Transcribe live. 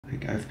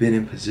Like, I've been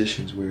in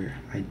positions where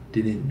I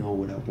didn't know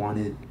what I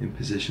wanted, in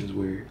positions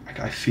where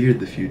I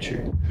feared the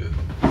future.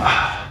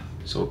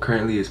 So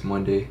currently it's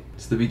Monday.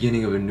 It's the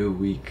beginning of a new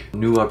week.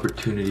 New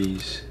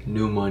opportunities,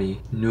 new money,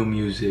 new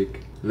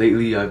music.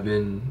 Lately I've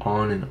been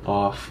on and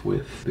off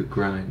with the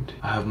grind.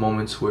 I have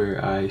moments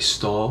where I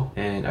stall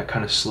and I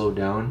kind of slow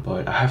down,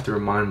 but I have to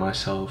remind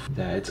myself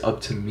that it's up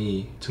to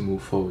me to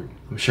move forward.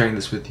 I'm sharing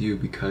this with you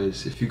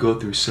because if you go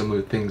through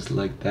similar things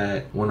like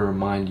that, I want to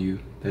remind you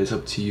that it's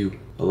up to you.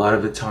 A lot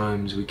of the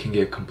times we can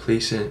get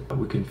complacent,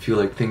 we can feel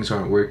like things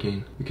aren't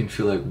working, we can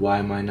feel like, why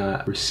am I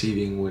not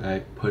receiving what I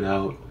put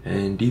out?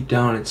 And deep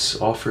down it's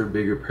all for a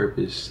bigger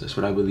purpose. That's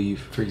what I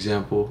believe. For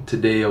example,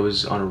 today I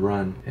was on a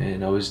run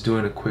and I was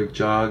doing a quick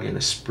jog and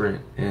a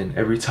sprint, and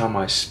every time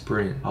I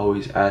sprint I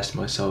always ask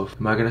myself,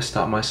 am I gonna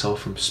stop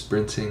myself from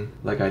sprinting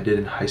like I did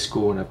in high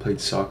school when I played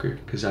soccer?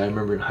 Because I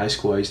remember in high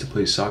school I used to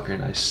play soccer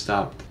and I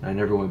stopped and I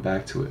never went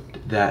back to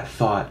it. That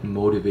thought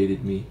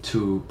motivated me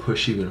to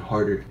push even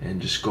harder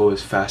and just go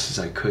as fast as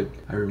I could.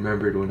 I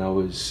remembered when I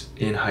was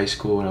in high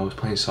school and I was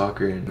playing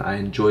soccer and I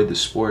enjoyed the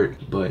sport,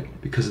 but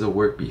because of the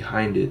work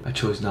behind it, I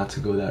chose not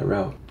to go that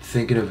route.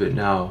 Thinking of it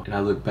now and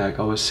I look back,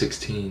 I was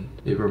 16.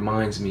 It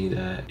reminds me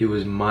that it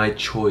was my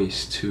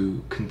choice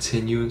to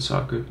continue in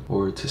soccer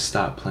or to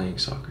stop playing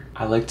soccer.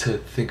 I like to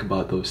think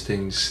about those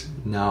things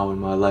now in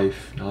my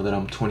life, now that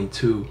I'm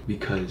 22,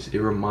 because it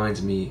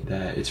reminds me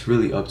that it's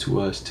really up to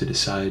us to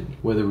decide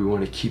whether we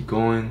want to keep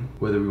going,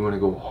 whether we want to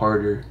go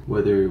harder,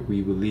 whether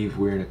we believe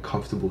we're in a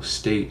comfortable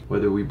state,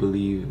 whether we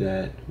believe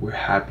that we're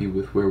happy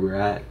with where we're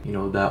at. You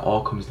know, that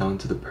all comes down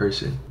to the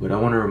person. But I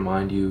want to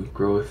remind you,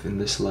 growth in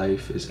this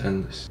life is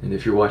endless. And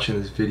if you're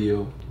watching this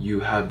video,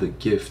 you have the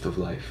gift of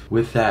life.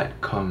 With that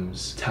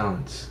comes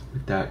talents.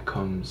 With that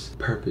comes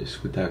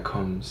purpose. With that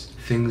comes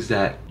things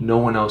that no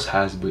one else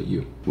has but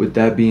you. With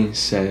that being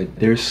said,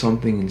 there's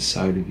something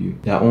inside of you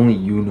that only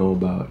you know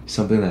about.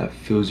 Something that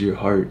fills your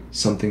heart.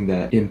 Something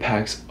that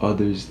impacts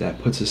others,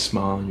 that puts a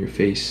smile on your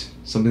face.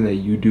 Something that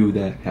you do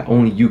that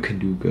only you can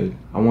do good.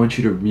 I want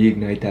you to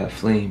reignite that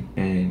flame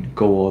and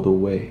go all the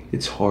way.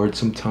 It's hard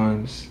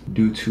sometimes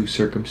due to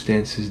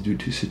circumstances, due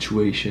to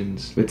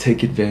situations, but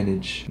take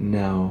advantage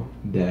now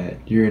that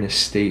you're in a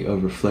state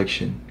of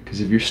reflection. Because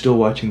if you're still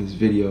watching this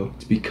video,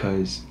 it's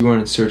because you are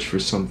in search for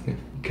something.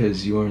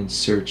 Because you are in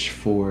search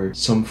for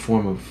some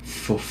form of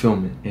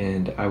fulfillment.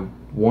 And I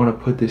want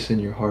to put this in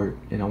your heart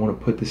and I want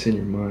to put this in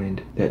your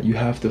mind that you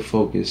have to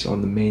focus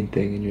on the main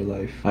thing in your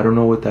life. I don't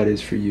know what that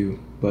is for you,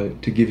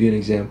 but to give you an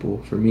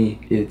example, for me,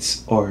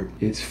 it's art.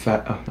 It's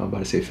I'm about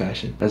to say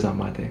fashion. That's not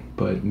my thing.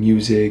 But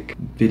music,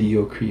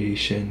 video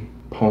creation,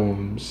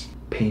 poems,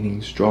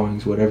 paintings,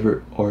 drawings,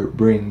 whatever art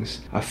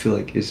brings, I feel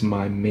like is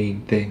my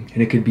main thing.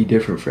 And it could be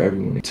different for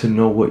everyone. To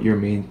know what your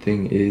main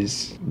thing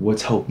is,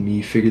 what's helped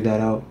me figure that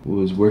out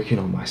was working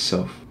on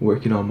myself,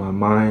 working on my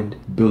mind,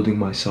 building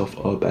myself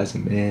up as a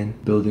man,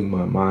 building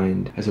my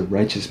mind as a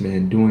righteous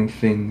man, doing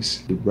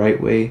things the right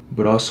way,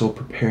 but also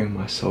preparing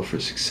myself for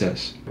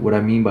success. What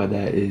I mean by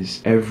that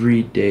is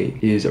every day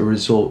is a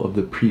result of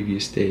the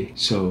previous day.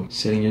 So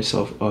setting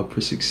yourself up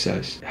for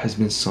success has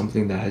been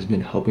something that has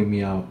been helping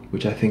me out,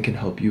 which I think can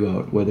help you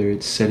out. Whether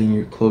it's setting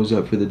your clothes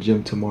up for the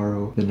gym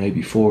tomorrow, the night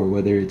before,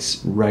 whether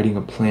it's writing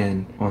a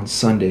plan on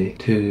Sunday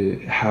to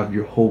have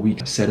your whole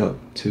week set up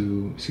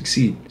to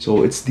succeed.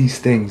 So it's these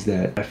things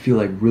that I feel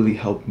like really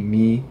help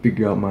me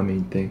figure out my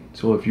main thing.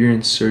 So if you're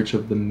in search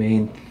of the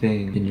main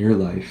thing in your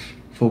life,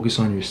 focus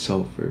on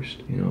yourself first.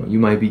 You know, you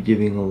might be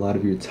giving a lot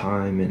of your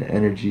time and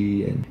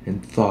energy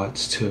and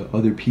thoughts to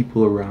other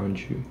people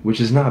around you,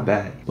 which is not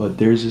bad, but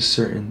there's a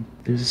certain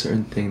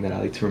thing that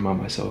I like to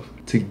remind myself.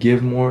 To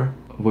give more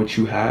of what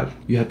you have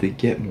to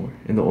get more.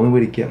 And the only way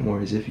to get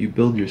more is if you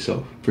build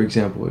yourself. For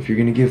example, if you're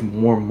going to give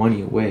more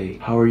money away,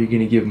 how are you going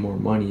to give more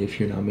money if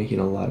you're not making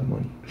a lot of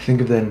money?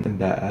 Think of that in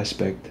that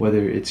aspect,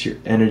 whether it's your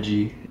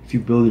energy. If you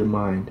build your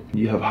mind,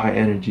 you have high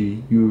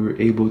energy, you're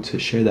able to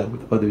share that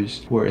with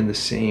others who are in the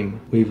same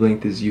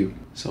wavelength as you.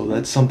 So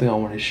that's something I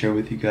want to share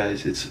with you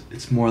guys.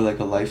 It's more like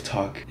a life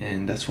talk,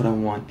 and that's what I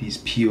want these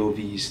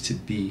POVs to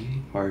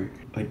be, are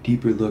a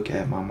deeper look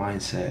at my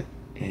mindset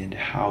and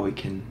how it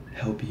can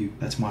help you.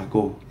 That's my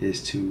goal,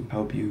 is to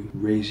help you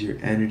raise your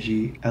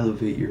energy,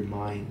 elevate your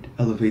mind,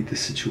 elevate the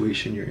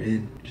situation you're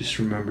in. Just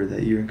remember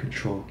that you're in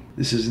control.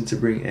 This isn't to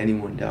bring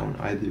anyone down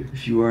either.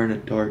 If you are in a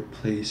dark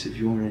place, if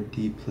you are in a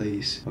deep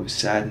place of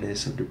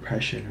sadness, of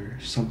depression, or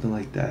something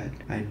like that,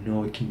 I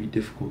know it can be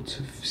difficult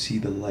to see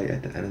the light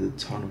at the end of the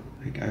tunnel.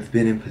 Like, I've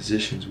been in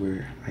positions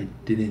where I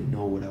didn't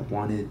know what I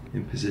wanted,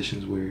 in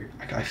positions where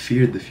I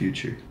feared the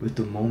future. But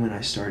the moment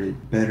I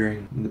started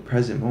bettering in the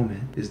present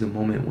moment is the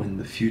moment when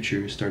the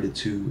future started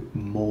to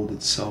mold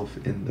itself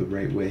in the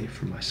right way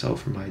for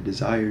myself, for my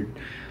desired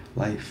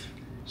life.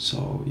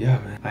 So yeah,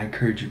 man, I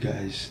encourage you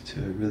guys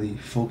to really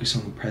focus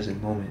on the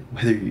present moment.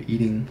 Whether you're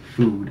eating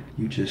food,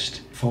 you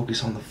just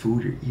focus on the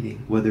food you're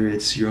eating. Whether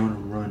it's you're on a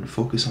run,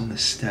 focus on the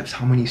steps,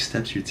 how many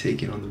steps you're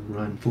taking on the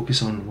run.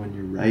 Focus on when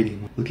you're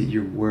writing. Look at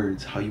your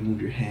words, how you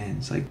move your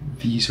hands. Like,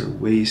 these are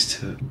ways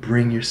to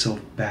bring yourself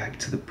back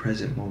to the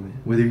present moment.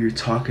 Whether you're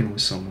talking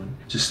with someone,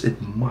 just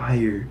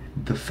admire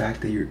the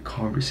fact that you're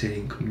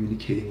conversating,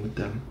 communicating with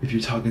them. If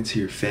you're talking to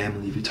your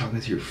family, if you're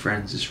talking to your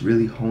friends, just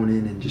really hone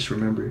in and just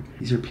remember,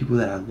 these are people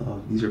that I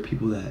love. These are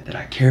people that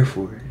I care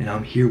for, and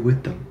I'm here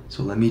with them.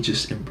 So let me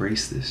just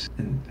embrace this.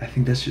 And I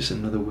think that's just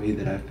another way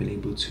that I've been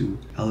able to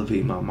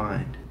elevate my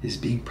mind, is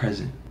being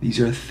present. These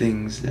are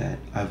things that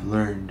I've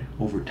learned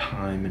over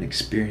time and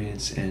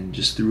experience and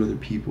just through other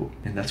people.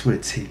 And that's what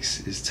it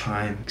takes, is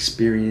time,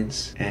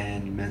 experience,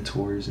 and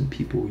mentors and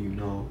people you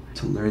know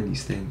to learn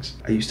these things.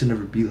 I used to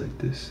never be like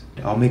this.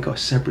 I'll make a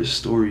separate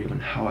story on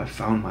how I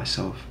found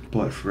myself.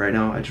 But for right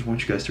now, I just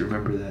want you guys to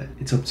remember that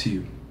it's up to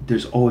you.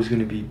 There's always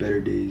going to be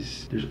better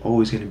days. There's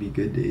always going to be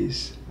good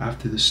days.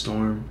 After the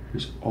storm,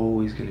 there's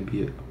always going to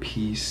be a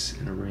peace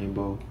and a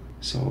rainbow.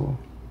 So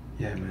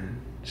yeah,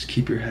 man, just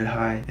keep your head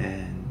high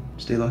and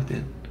stay locked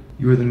in.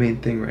 You are the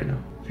main thing right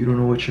now. If you don't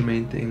know what your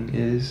main thing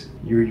is,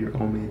 you're your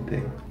own main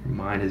thing. Your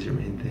mind is your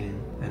main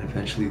thing, and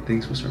eventually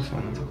things will start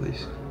falling into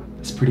place.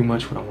 That's pretty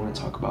much what I want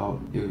to talk about.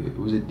 It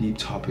was a deep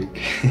topic.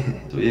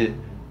 So yeah,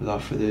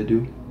 without further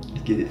ado,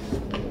 let's get it.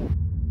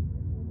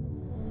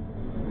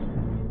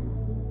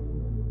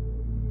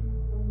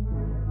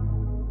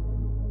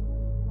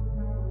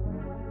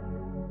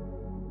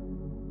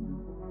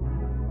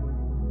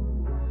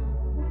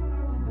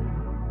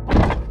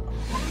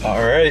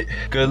 All right,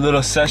 good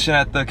little session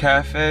at the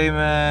cafe,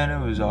 man.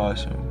 It was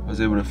awesome. I was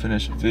able to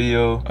finish a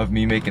video of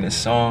me making a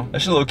song. I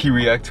should low-key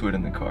react to it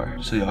in the car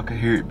so y'all could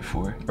hear it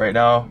before. Right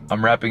now,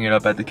 I'm wrapping it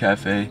up at the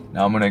cafe.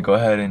 Now I'm gonna go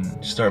ahead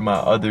and start my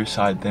other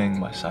side thing,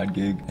 my side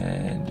gig.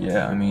 And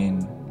yeah, I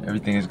mean,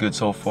 everything is good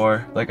so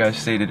far. Like I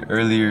stated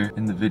earlier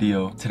in the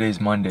video, today's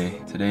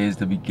Monday. Today is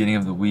the beginning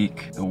of the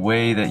week. The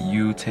way that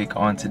you take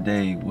on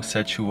today will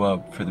set you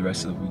up for the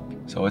rest of the week.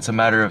 So it's a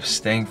matter of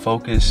staying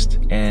focused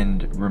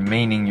and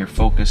remaining your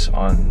focus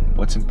on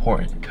what's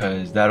important,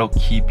 because that'll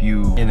keep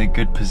you in a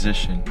good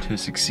position to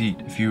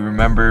succeed. If you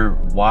remember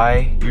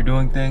why you're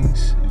doing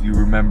things, if you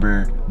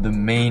remember the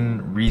main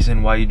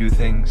reason why you do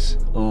things,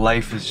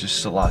 life is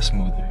just a lot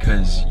smoother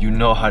because you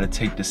know how to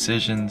take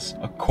decisions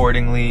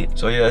accordingly.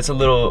 So yeah, it's a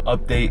little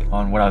update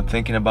on what I'm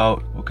thinking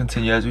about. We'll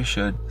continue as we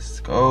should. Let's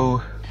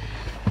go.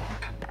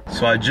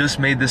 So I just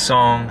made this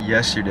song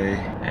yesterday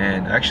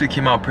and it actually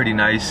came out pretty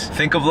nice.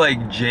 Think of like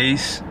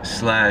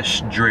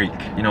Jace/Drake.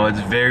 You know,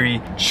 it's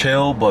very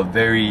chill but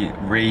very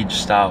rage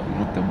style.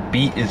 The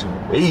beat is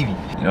wavy.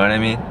 You know what I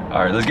mean?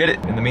 All right, let's get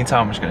it. In the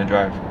meantime, I'm just gonna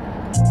drive.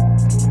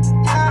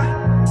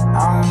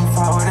 I don't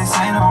fuck what they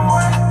say no more.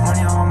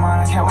 Money on my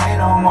mind, I can't wait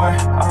no more.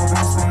 Up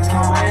in space,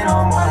 can't wait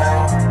no more.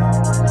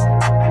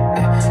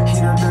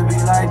 Heat up the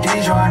beat like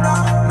Deja, no.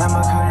 Remember,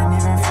 couldn't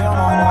even feel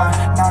no more.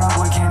 Now the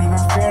boy can't even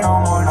fear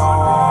no more, no.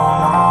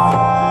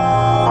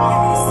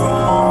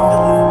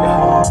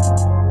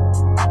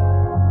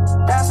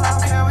 That's why I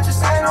don't care what you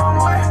say no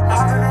more.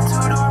 Hopping into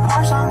the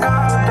Porsche, I'm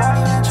God. Don't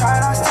even try,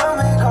 I still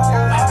make gold.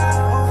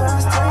 Over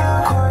and stay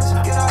on course.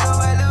 Get out the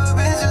way, little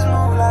bitch, just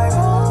move like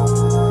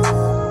ooh.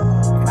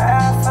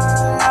 Mad for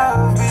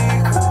love, be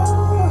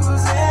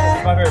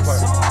cruising. My favorite part.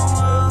 Soon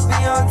we'll be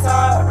on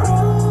top,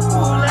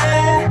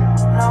 ruling.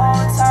 No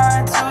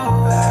time to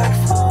act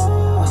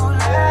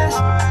foolish.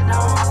 No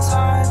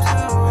time to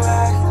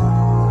act.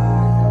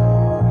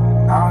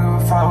 I don't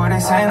give a fuck what they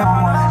say no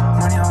more.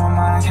 Money on my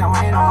mind, I can't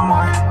wait no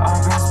more.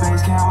 Up in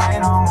space, can't wait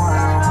no more.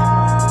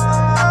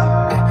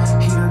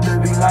 Heat up the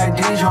beat like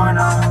Deja,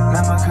 no.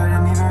 Remember,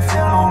 couldn't even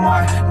feel no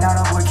more. Now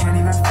the boy can't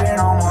even fear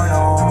no more,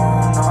 no.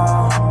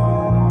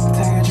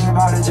 Take a trip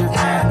out of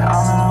Japan.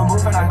 I'm in a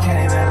booth and I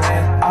can't even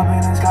land. I've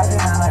been in sky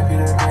feeling like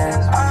Peter Pan.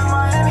 I'm in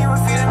Miami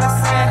with feet in the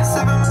sand.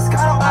 Sipping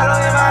Moscato, bottle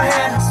in my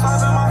hand.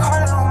 Swapping my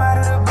card, it don't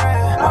matter the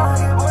brand. I don't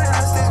get bored in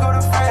the States, go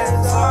to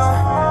France.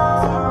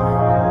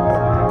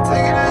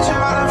 Taking a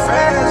trip out of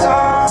France.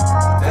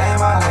 Stay in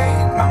my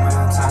lane. Remember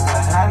the times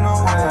I had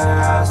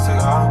nowhere else to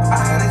go. I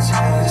had a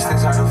change,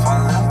 things started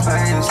falling in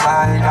place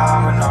like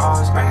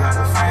dominoes. Break out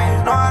the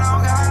frame. No, I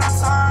don't got no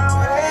time to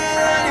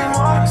wait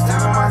anymore.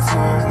 Stepping my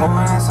tears,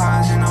 moving in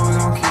silence, you know we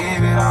gon'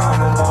 keep it on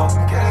the low.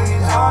 Getting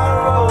these on the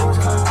roads,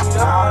 cause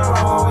we on the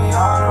road, we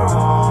on the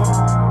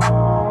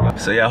road.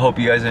 So yeah, I hope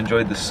you guys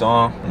enjoyed the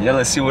song. Yeah,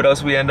 let's see what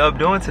else we end up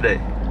doing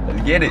today.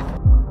 Let's get it.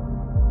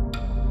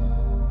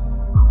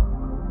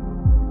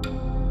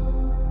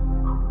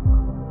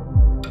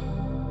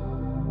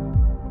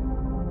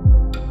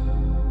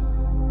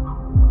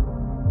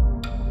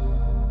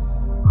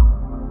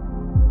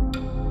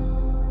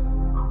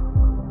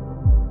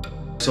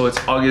 So it's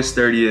August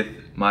 30th.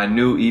 My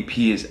new EP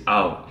is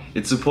out.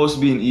 It's supposed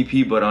to be an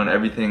EP, but on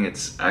everything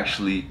it's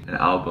actually an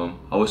album.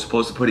 I was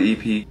supposed to put an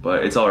EP,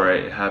 but it's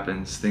alright, it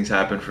happens. Things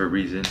happen for a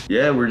reason.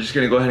 Yeah, we're just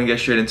gonna go ahead and get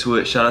straight into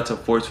it. Shout out to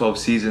 412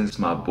 Seasons, it's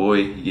my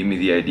boy. He gave me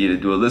the idea to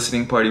do a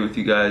listening party with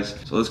you guys.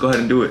 So let's go ahead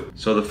and do it.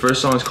 So the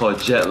first song is called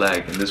Jet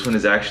Lag, and this one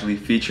is actually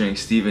featuring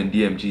Steven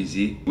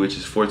DMGZ, which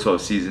is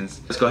 412 Seasons.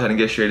 Let's go ahead and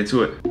get straight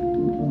into it.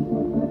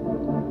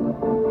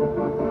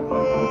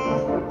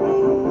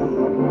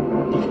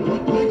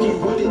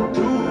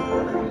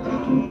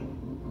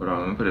 Hold on,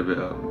 let me put it a bit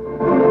up.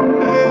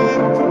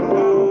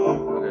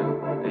 Okay,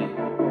 hey.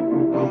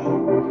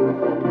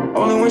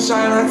 Only one shot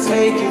and I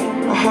take it.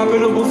 I hop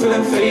in the booth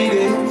feeling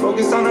faded.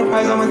 Focused on the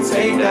prize, I'ma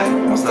take that.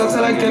 Won't stop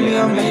till I get me,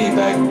 I'm laid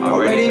back.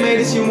 Already made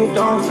this, you moved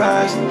on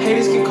fast.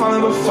 Haters keep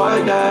calling, but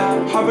fuck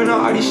that. Hopping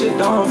on all these shit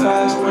down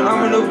fast. When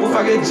I'm in the booth,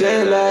 I get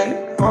jet lag.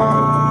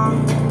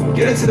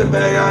 Get into the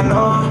bag, I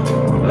know.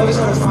 Love is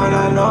hard to find,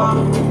 I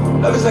know.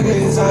 Love is like an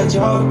inside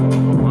joke.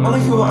 Only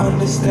few will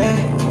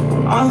understand.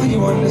 I don't think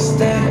you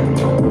understand.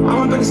 I'm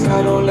up in the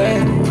sky, don't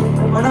land.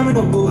 When I'm in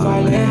the booth,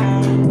 I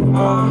land.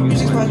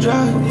 Music's my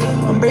drug.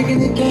 I'm breaking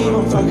the game,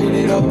 I'm fucking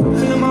it up.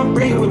 Filling my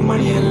brain with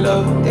money and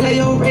love. They let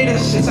your rate, that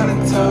shit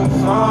sounding tough.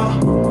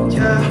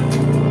 Yeah.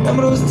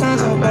 Remember those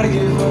times I better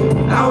give up.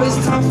 Now it's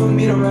time for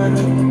me to run up.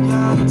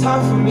 Yeah.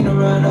 Time for me to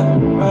run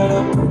up, run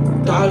up.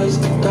 Dollars,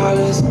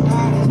 dollars,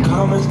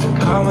 commas,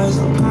 commas,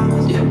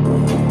 yeah.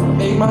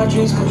 Make my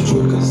dreams come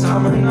true, cause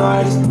I'm an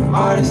artist,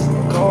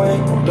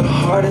 going the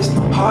hardest,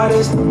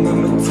 hardest.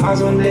 Remember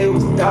times when they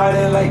was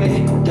doubting, like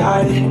they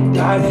doubted.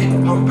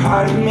 I'm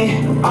proud of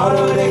me,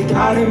 although they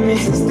doubted me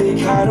since they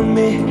counted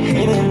me.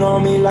 Hating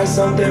on me like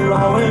something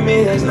wrong with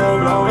me, there's no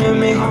wrong with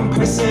me. I'm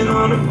pressing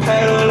on the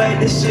pedal like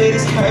this shit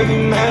is heavy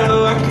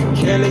metal. I could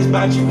care less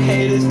about you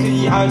haters,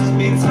 cause y'all just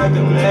be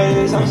typing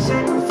letters. I'm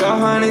sick, fell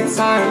 100 times, I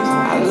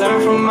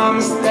learned from my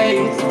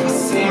mistakes. I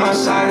see my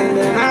shot and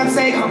then I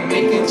take, I'm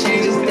making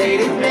changes day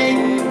to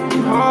day.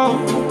 Oh,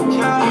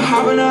 yeah. I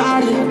hop in the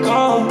Audi and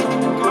go.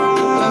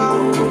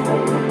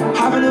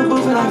 Hop in the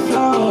booth and I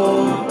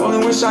flow. Only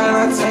one shot and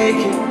I take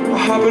it. I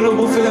hop in the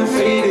booth feeling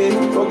faded.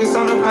 Focus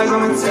on the prize,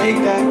 I'ma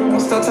take that.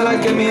 Won't stop till I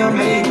get me, I'm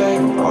laid back.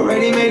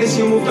 Already made this,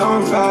 you moved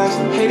on fast.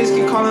 Haters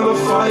keep calling, but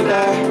fuck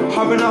that.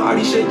 Hopping on all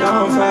these shit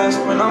down fast.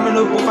 When I'm in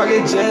the booth, I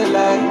get jet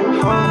lag.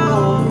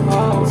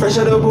 Fresh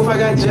out the booth, I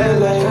got jet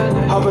lag.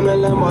 Hop in the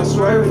Lambo, I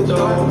swerve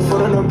though.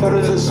 Foot on the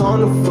pedals, it's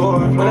on the floor.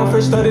 When I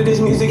first started this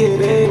music,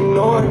 it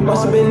ignored.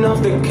 Must have been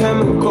off the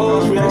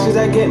chemicals. Reactions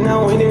I get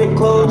now ain't even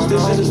close.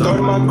 This is the start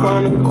of my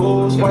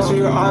chronicles. Watch through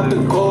your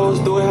obstacles.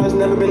 Do it has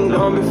never been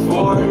done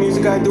before.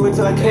 Music, I do it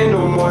till I can't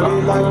no more.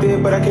 They locked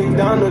it, but I kick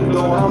down the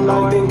door. I'm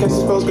locked in, catch the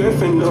spells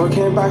Gryffindor.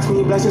 Can't box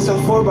me, blasting self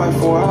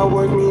 4x4. I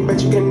work me, bet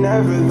you can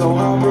never though.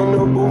 Hop in the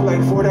booth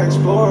like Ford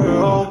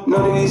Explorer.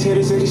 None of these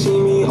haters, they can see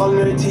me on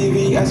their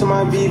TV. Asking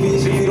my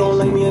BBs, if you don't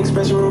like me,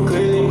 express it real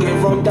clearly. Get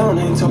run down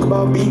and talk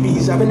about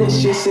BBs. I've been in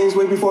shit since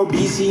way before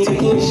BC.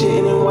 Taking the shit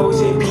and then why we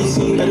say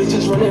PC. Better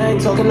just running, I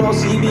ain't talking no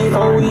CB.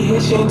 Oh, we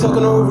hit, she ain't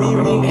talking no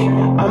Riri.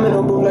 I'm in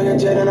a booth like a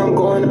jet and I'm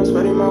going. I'm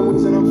spreading my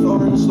wings and I'm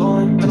floating and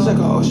slowing. Just like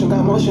an ocean,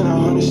 got motion, I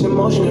understand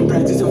motion and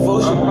practice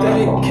devotion.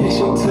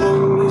 Dedication to the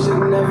music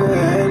never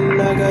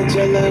end. I got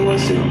jet lag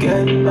once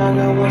again. I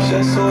got one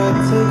shot, so I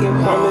take it.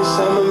 Promise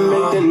I'ma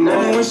make the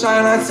next. One shot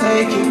and I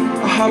take it.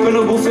 I hop in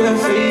the booth feeling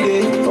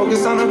faded.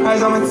 Focus on the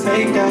prize, I'ma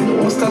take that.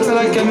 Won't stop till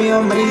I get me,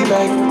 I'm laid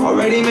back.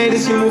 Already made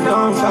this, you moved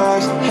on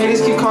fast.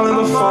 Haters keep calling,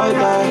 but fuck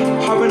that.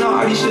 Hopping on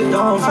all these shit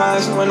down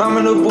fast. When I'm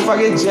in the booth, I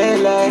get jet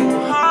lag.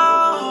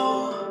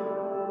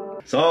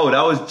 So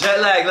that was Jet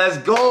Lag, let's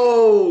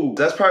go!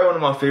 That's probably one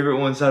of my favorite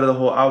ones out of the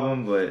whole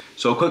album, but...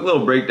 So a quick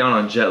little breakdown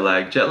on Jet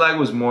Lag. Jet Lag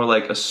was more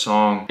like a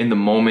song in the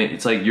moment.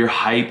 It's like you're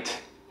hyped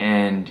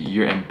and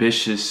you're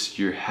ambitious,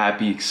 you're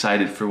happy,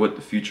 excited for what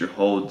the future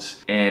holds,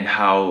 and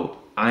how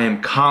I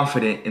am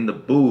confident in the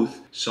booth.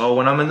 So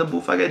when I'm in the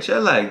booth, I get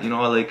jet lag, you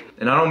know, like,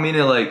 and I don't mean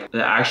it like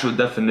the actual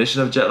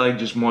definition of jet lag,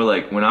 just more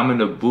like when I'm in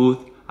the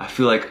booth, I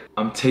feel like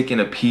I'm taking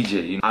a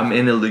PJ, you know? I'm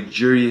in a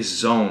luxurious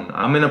zone.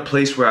 I'm in a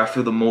place where I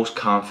feel the most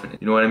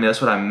confident. You know what I mean?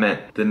 That's what I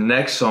meant. The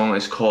next song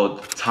is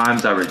called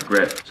Times I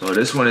Regret. So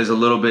this one is a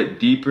little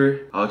bit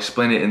deeper. I'll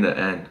explain it in the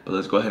end, but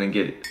let's go ahead and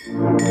get it.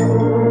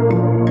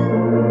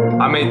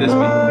 I made this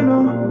beat.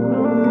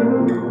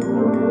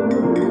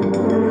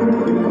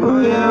 Oh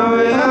yeah,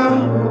 oh yeah.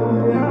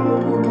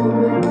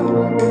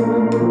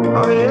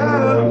 Oh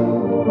yeah.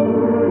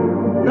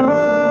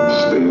 No.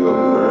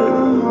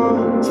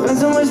 Spend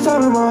so much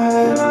time in my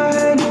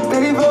head.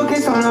 Steady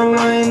focus on the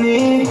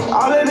money.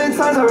 All of the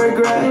times I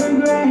regret.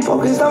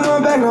 Focused on my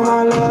back, on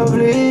my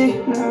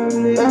lovely.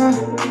 Yeah.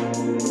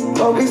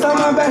 Focused on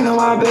my back, on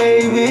my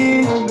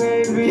baby.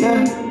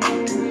 Yeah.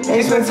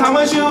 Ain't spent time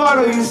with you,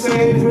 although you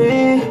saved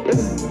me.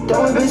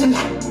 Don't bitches,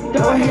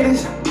 don't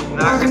haters.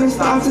 Not gonna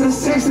stop to the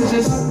sixes,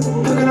 just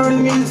cooking on the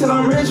music till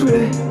I'm rich with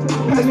it.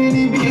 Pass me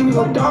the beat, we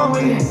go down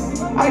with it.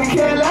 I can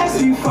care less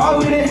if you fall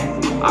with it.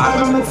 I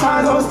remember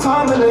times I was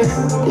tumbling,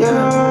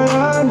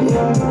 yeah.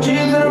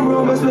 Dreams in the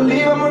room, best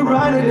believe I'ma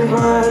run it.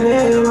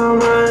 I'm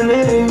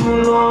running,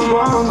 you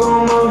know I'm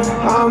going on.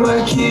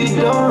 I'ma keep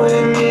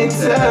doing me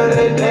tell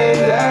the day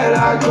that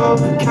I go.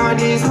 Count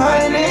these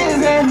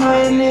hundreds and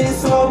hundreds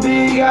so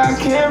big I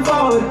can't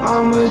fold.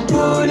 I'ma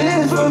do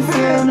this for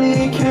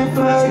family, can't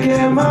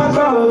forget my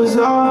goals.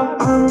 Oh,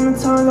 I remember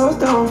times I was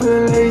down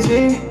feeling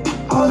lazy.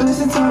 All this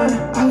in time,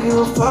 I give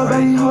a fuck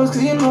about these hoes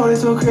cause you know they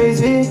so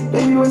crazy.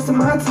 They be wasting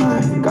my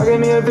time. God gave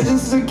me a vision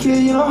since a kid,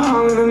 you know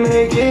how I'm gonna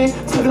make it.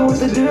 Something with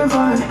the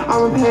divine,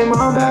 I'ma pay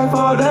my back for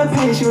all the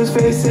pain she was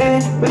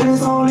facing. But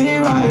it's only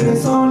right,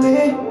 it's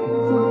only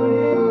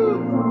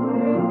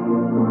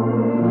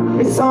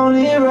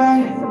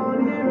right.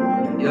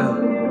 Yeah,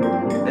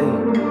 hey.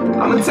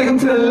 I'ma take him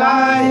to the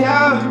light,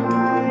 yeah.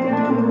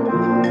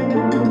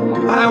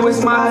 I don't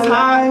waste my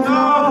life,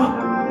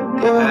 no.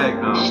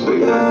 Yeah.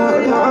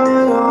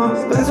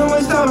 Spend so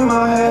much time in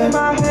my head.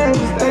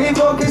 Steady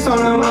focus on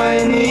the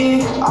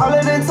money. All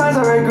of the times I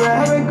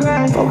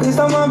regret. Focus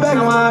on my back,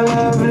 on my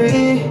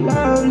lovely.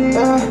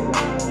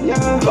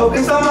 Yeah.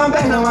 Focus on my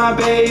back, on my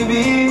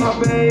baby.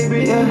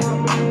 Yeah.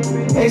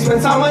 Ain't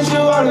spent time with you,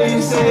 all of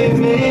you saved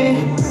me.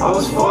 I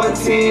was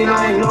 14,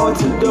 I ain't know what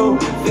to do.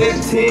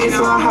 15,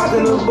 so I hopped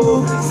in the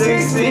booth.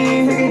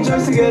 16, taking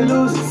drugs to get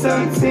loose.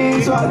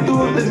 17, so I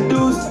threw up the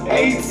deuce.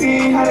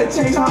 18, had to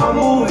change how I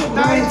move.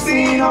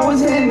 19, I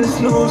was hitting the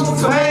snooze.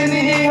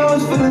 20, I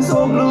was feeling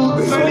so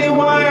blue.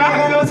 21, I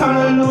had no time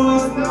to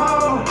lose.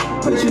 No.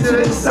 Put you to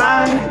the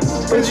side,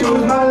 but you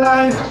was my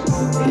life.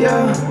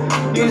 Yeah.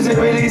 Music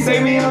really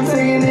saved me, I'm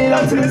taking it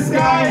up to the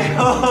sky.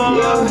 Oh,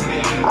 yeah.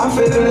 I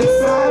feel it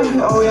inside,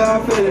 oh yeah, I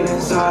feel it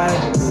inside.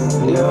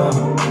 Yeah,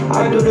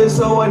 I do this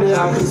so one day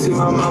I can see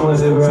my mama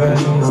live right.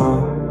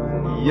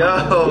 Yo!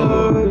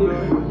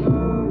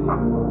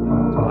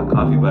 My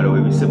coffee, by the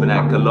way, we sipping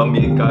that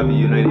Colombian coffee,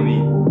 you know what I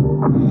mean?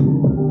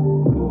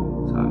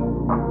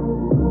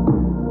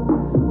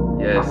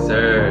 Ooh, yes,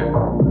 sir.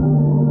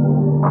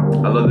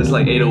 I love this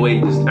like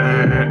 808, just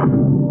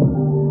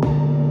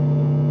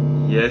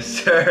Yes,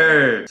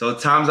 sir. So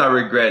times I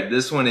regret.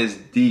 This one is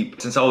deep.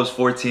 Since I was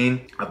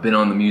 14, I've been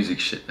on the music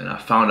shit and I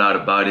found out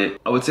about it.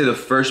 I would say the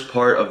first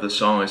part of the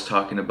song is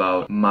talking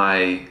about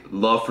my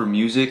love for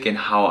music and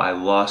how I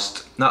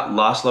not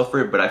lost love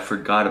for it, but I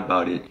forgot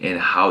about it and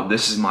how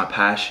this is my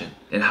passion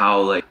and how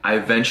like I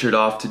ventured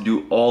off to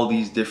do all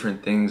these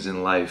different things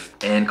in life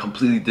and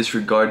completely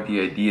disregarded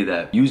the idea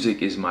that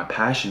music is my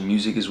passion.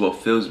 Music is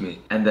what fills me.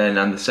 And then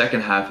on the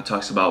second half, it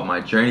talks about my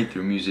journey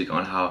through music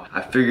on how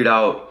I figured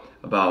out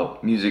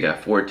about music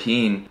at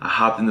 14, I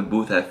hopped in the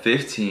booth at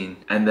 15,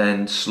 and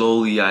then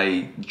slowly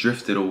I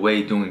drifted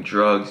away doing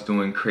drugs,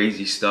 doing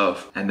crazy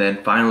stuff. And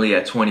then finally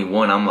at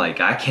 21, I'm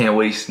like, I can't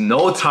waste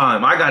no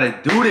time. I gotta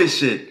do this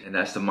shit. And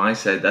that's the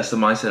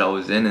mindset I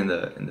was in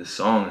the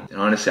song. And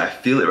honestly, I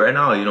feel it right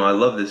now. You know, I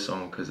love this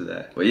song because of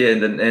that. But yeah,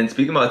 and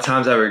speaking about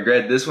times I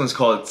regret, this one's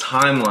called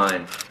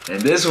Timeline.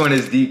 And this one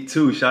is deep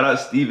too. Shout out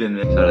Steven,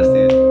 man. Shout out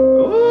Steven.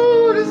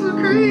 Ooh, this is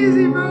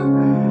crazy, bro.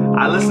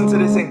 I listened to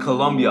this in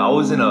Colombia. I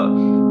was in a,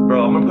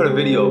 bro, I'm gonna put a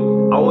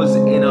video. I was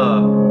in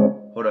a,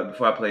 hold up,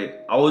 before I play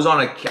it. I was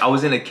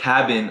in a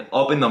cabin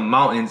up in the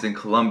mountains in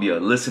Colombia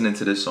listening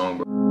to this song,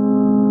 bro.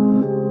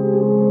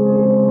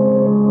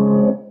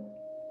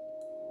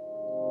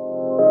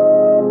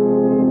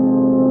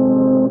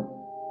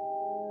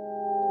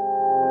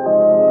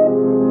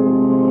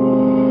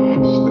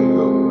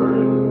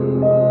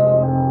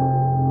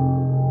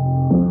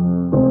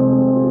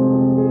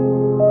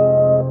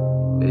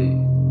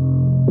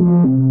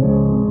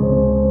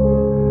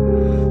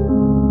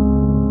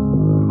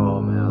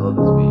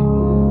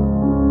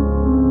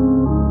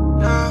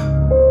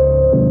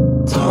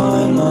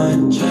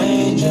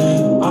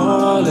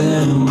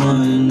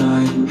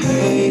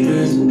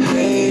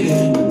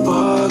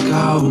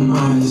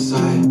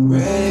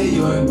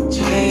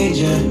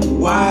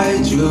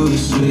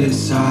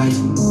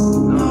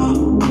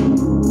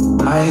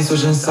 I ain't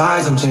switching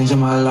sides, I'm changing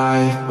my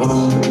life.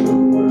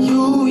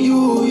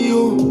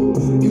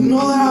 You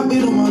know that I've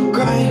been on my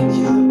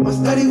grind. My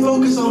steady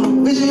focus on the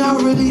vision, I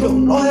really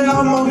don't know that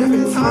I'm on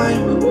different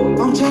time.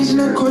 I'm changing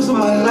the course of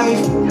my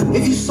life.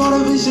 If you saw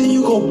the vision,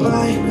 you go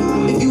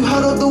blind. If you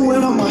held up the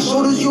weight on my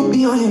shoulders, you'll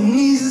be on your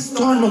knees and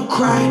starting to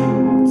cry.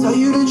 Tell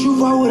you the truth,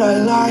 why would I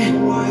lie?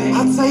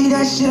 I tell you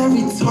that shit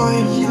every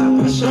time.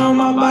 Pressure on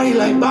my body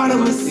like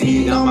bottom of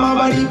sea. On my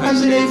body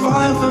pressure, they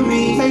falling for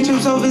me. Take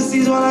trips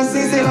overseas while I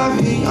say la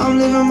vie. I'm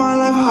living my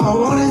life how I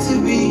want it to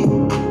be.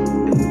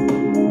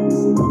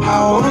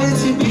 How I want it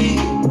to be.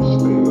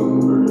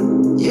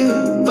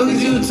 Yeah, fuck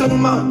is you talking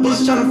about?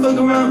 Bitch tryna fuck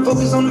around.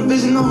 Focus on the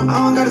vision, no, I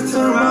don't gotta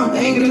turn around.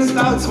 Ain't gonna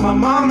stop till my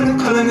mom in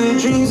the color in.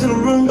 Dreams in the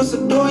room, what's the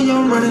door, yeah,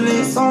 I'm running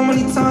in. So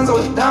many times I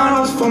was down, I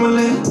was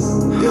fumbling.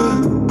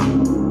 Yeah.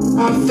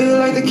 I feel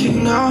like the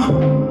king now.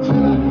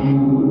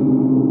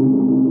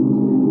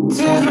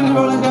 Tears really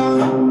rolling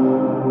down.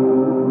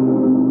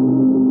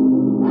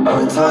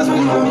 Every time's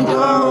really let me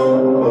down.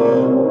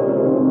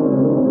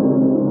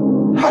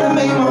 How to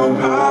make my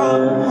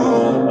proud.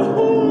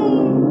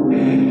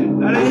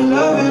 I ain't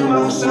loving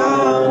my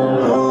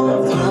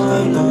sound.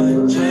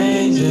 Timeline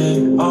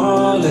changing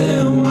all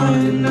in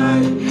one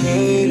night.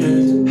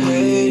 Haters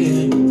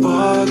hating,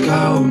 fuck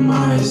out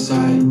my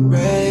sight.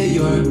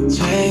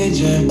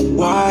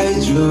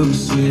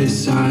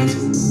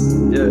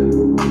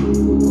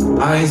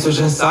 I ain't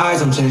switching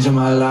sides, I'm changing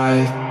my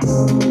life. You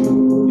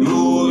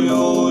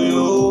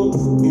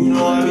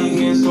know I be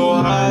getting so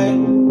high.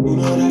 You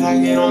know that I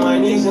get on my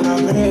knees and I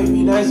pray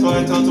every night, so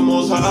I talk to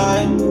Most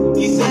High.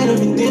 He said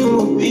everything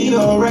will be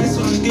alright,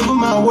 so just give him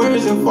my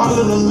words and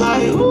follow the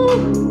light.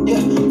 Ooh,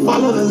 yeah,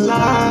 follow the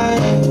light.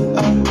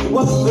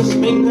 What was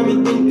spin got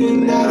me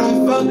thinking that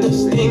I felt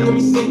this thing, got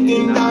me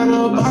sinking down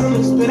the bottom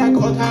and spit I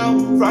called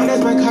out.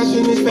 Fridays my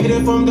costume is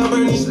faded from the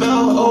burning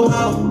smell. Oh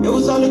wow, it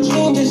was all a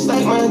dream just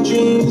like my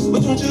dreams.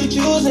 Which one to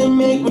choose and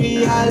make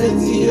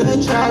reality a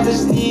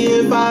travesty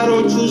if I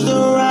don't choose the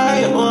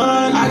right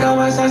one? I got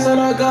my sights on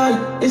a gun,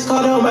 it's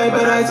called a mic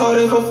but I told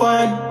it for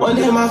fun. One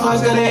day my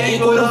funds gonna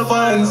equal the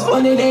funds.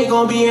 One day they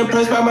gon' be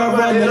impressed by my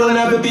run, it'll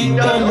never be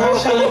done. I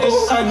shine like the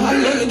sun, I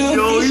look at the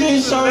future,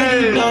 it's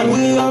already done.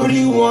 We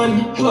already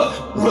won.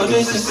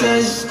 Brothers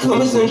success, come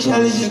with some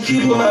challenges,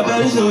 keep my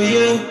balance, oh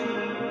yeah.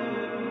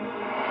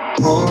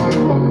 Oh,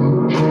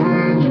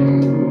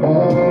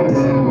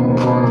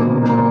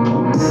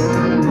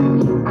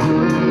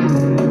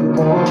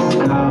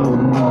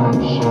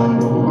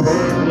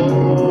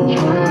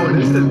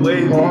 this is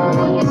wavy.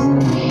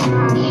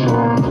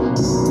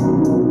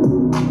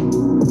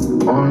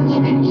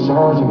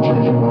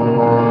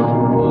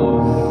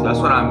 That's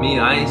what I mean.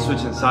 I ain't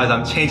switching sides.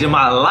 I'm changing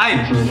my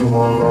life. Gosh,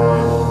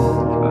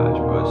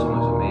 bro, so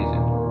much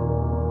amazing.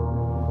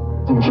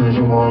 I'm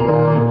changing my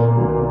life.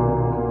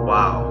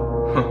 Wow,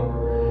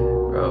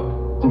 bro.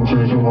 I'm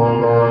changing my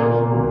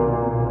life.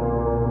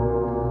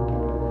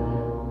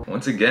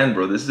 Once again,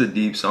 bro, this is a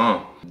deep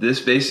song. This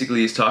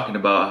basically is talking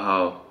about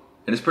how,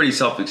 and it's pretty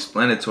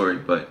self-explanatory,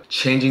 but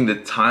changing the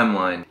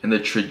timeline and the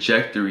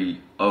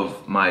trajectory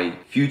of my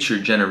future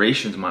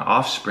generations, my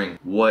offspring,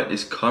 what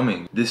is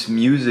coming. This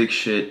music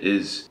shit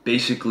is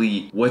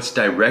basically what's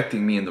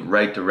directing me in the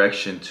right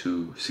direction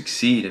to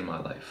succeed in my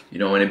life. You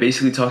know, and it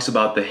basically talks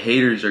about the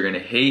haters are gonna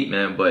hate,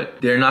 man, but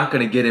they're not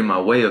gonna get in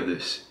my way of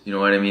this. You know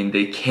what I mean?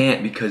 They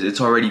can't, because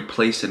it's already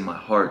placed in my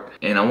heart.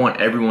 And I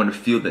want everyone to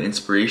feel the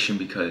inspiration,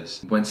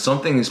 because when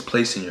something is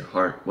placed in your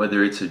heart,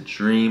 whether it's a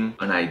dream,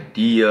 an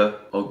idea,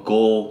 a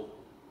goal,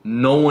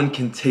 no one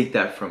can take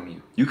that from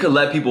you. You can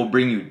let people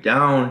bring you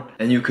down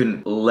and you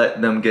can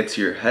let them get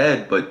to your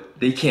head, but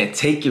they can't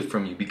take it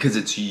from you because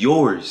it's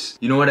yours.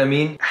 You know what I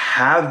mean?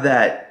 Have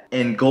that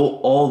and go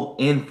all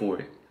in for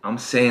it. I'm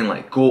saying,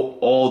 like, go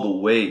all the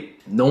way.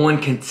 No one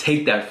can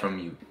take that from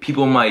you.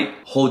 People might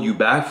hold you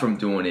back from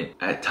doing it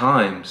at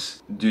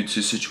times due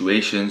to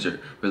situations or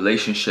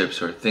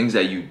relationships or things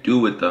that you do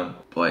with them,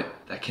 but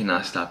that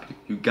cannot stop you.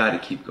 You gotta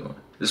keep going.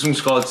 This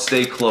one's called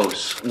Stay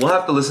Close. We'll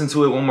have to listen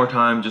to it one more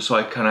time just so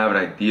I kind of have an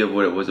idea of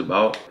what it was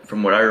about.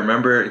 From what I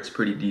remember, it's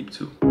pretty deep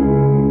too.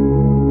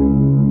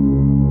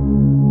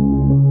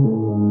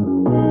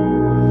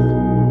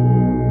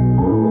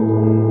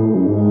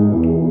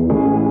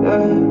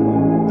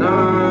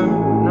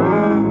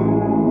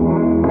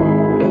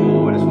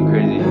 Oh, this one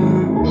crazy.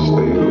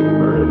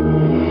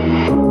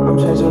 I'm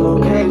changing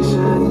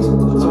locations,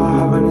 so I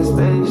hop in this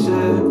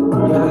spaceship.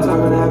 Yeah, I'm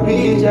talking that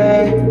PJ.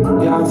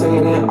 Yeah, I'm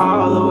taking it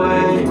all the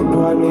way.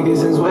 Know I niggas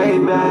since way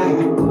back.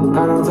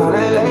 Got no time to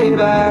lay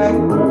back.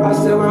 I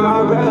still with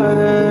my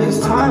brothers.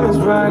 Time is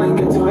running,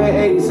 get to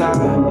it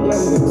ASAP.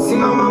 See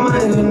my mama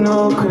in a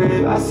new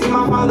crib. I see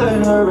my father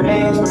in a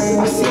range.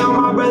 I see all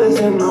my brothers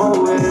in no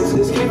whips.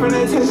 Escape from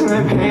the tension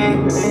and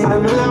pain. I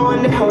knew that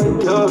one day I would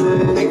do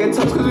this. Make it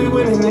tough cause we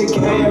winning the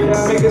game.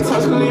 Make it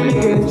tough cause we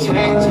making a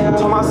change.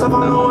 Told myself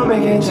I know I'm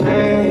making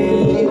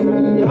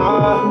change. I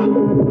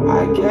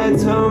get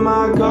to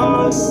my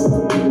goals.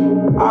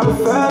 I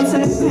felt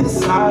it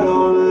inside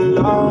all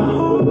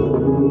alone.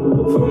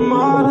 From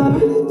all the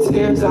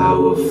tears I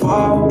would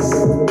fall,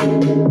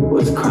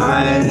 was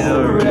crying in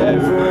a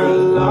river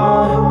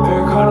alone.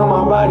 Paracord on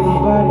my body.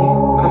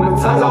 How many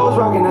times I was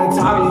rocking that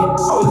Tommy? I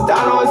was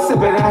down, I was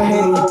sipping that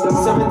Henny. Them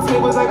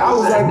 17 was like I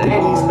was at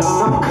Denny's.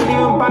 Now I couldn't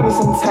even buy me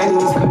some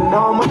tennies.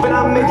 Now I'm up and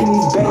I'm making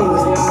these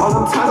bangs. All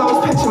them times I was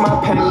pinching my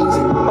pennies.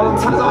 All them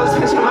times I was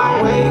pinching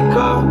my wake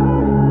up.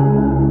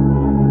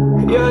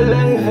 You're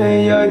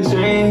living your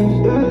dreams.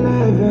 You're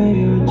living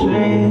your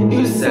dreams.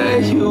 You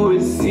said you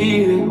would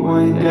see it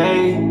one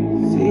day.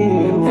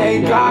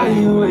 Thank God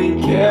you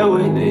ain't care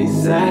what they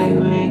say.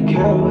 You ain't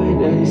care what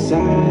they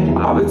say.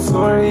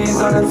 Opportunities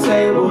on the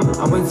table,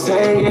 I'ma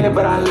take it,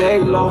 but I lay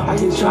low. I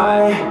keep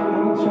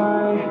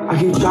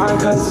trying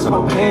cause it's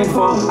so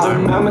painful. I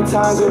remember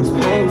times it was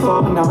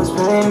painful. Now it's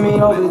paying me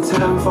over the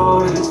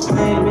tenfold. It's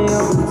paying me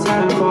over the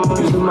tenfold.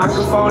 Use the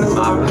microphone as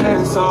my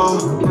pencil.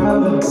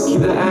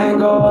 Keep the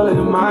angle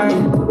in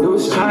mind. It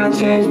was trying to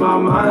change my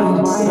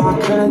mind. Now I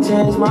couldn't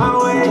change my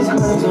ways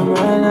cause I'm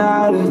running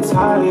out of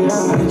time. I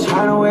ain't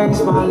trying to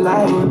waste my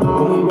life.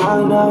 I'ma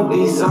round up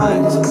these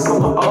signs.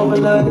 I'ma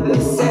overlook the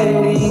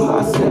city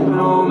while sipping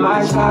on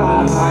my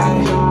chai.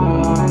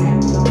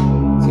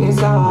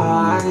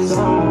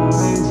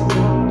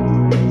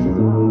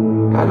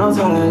 Got no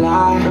time to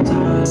lie,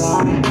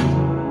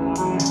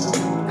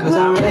 cause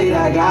I'm really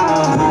that guy.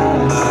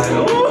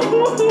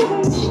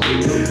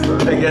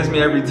 That gets me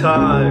every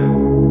time.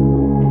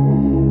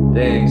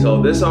 Dang,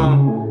 so this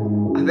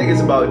song, I think it's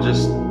about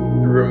just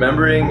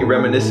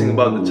reminiscing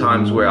about the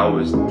times where I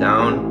was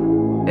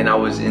down and I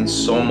was in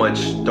so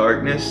much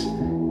darkness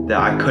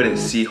that I couldn't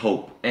see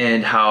hope.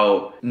 And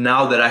how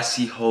now that I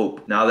see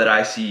hope, now that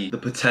I see the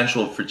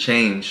potential for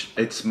change,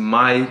 it's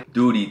my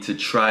duty to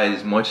try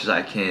as much as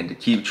I can, to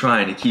keep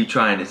trying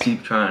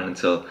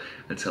until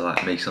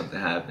I make something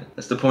happen.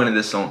 That's the point of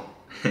this song.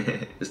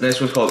 This next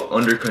one's called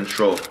Under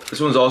Control.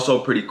 This one's also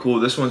pretty cool.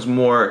 This one's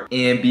more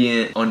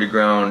ambient,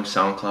 underground,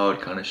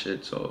 SoundCloud kind of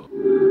shit. So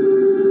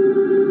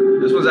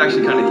this one's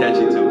actually kind of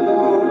catchy too.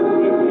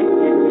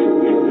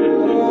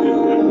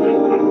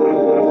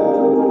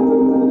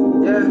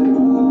 Yeah.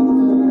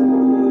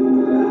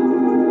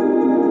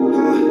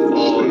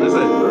 Oh, this is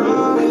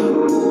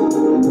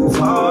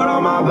told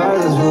all my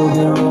brothers we'll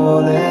be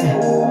rolling.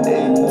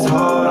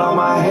 Told all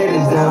my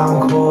haters that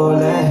I'm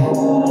coolin'.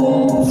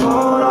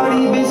 Told all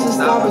these bitches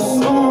stop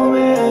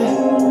assuming.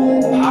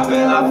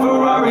 Hoppin' like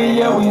Ferrari,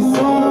 yeah, we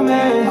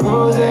zooming.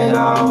 Cruising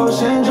our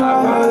ocean,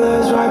 drive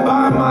brothers right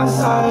by my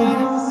side.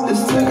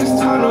 This took us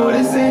time, no,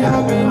 this ain't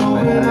happen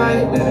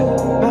overnight.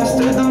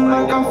 Mastered them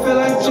like I feel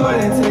like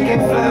Jordan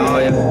taking flight. Oh,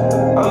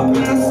 yeah. Up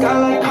in the sky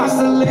like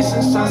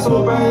constellations, shine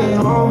so bright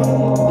and home.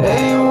 They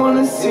ain't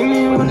wanna see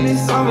me when they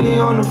saw me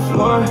on the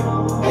floor.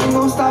 Ain't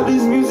gon' stop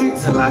this music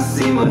till I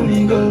see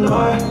money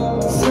galore.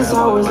 Since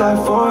I was like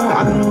 4,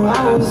 I knew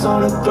I was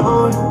on the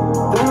throne.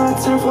 Then I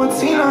turned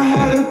 14, I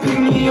had to pick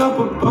me up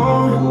a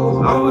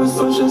bone. I was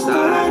so stressed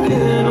out, I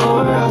didn't know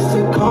where else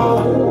to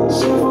go.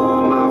 Shit for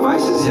all my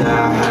vices,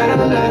 yeah, I had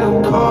to let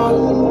them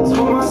go.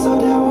 Told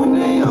myself that one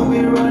day I'll be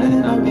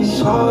running up these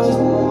shows.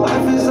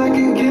 Life is like a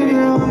game,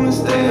 yeah, I'ma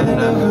stay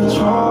under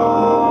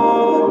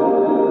control.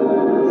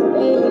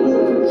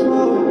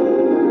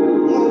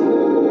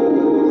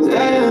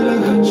 Stay under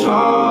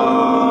control.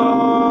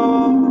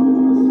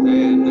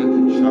 Stay under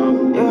control.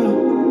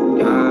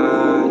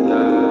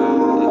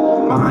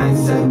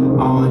 Mindset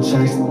on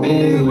checks,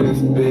 big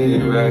with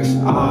big racks,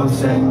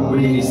 offset,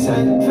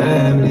 reset,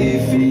 family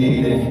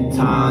feeding.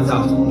 Times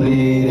I was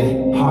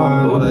bleeding,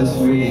 heart was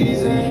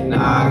freezing.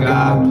 Now I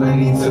got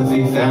plenty to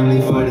feed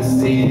family for the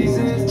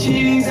seasons.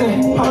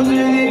 Cheesing, hoes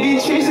really be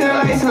treating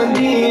like some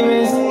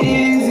demons.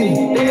 Easy,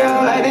 they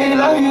act like they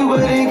love you,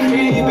 but they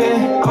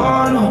creeping.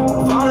 Oh no,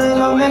 fall in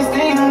love next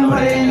thing you know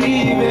they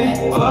leaving.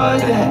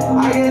 Fuck that,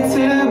 I get to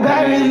the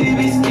bag, really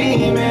be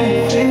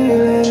scheming.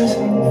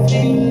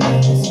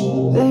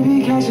 They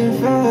be catching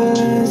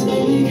feelings,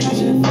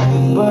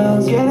 but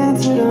I'm getting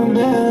to the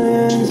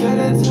millions.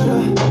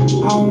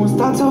 I won't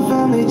stop till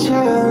family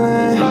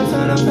chillin'. They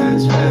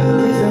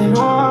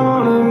know I'm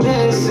on a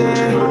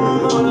mission.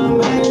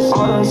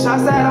 All the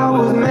shots that I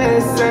was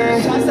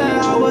missing.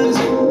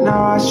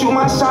 Now I shoot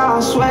my shot,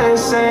 I'm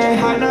switching.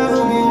 I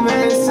never be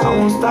missing. I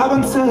won't stop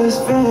until it's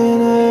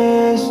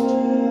finished.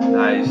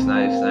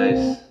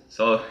 Nice.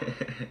 So,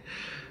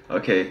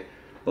 okay.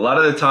 A lot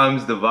of the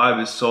times the vibe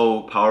is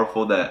so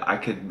powerful that I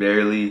could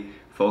barely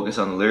focus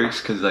on the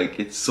lyrics because like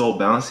it's so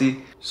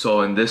bouncy.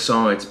 So in this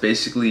song, it's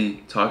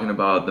basically talking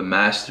about the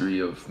mastery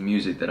of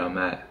music that I'm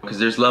at, because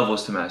there's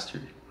levels to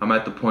mastery. I'm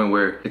at the point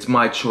where it's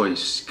my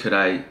choice. Could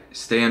I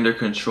stay under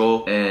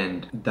control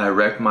and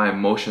direct my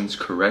emotions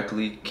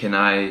correctly? Can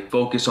I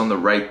focus on the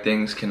right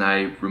things? Can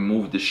I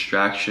remove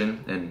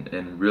distraction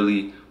and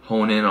really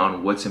hone in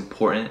on what's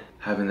important?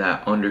 Having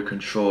that under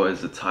control as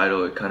the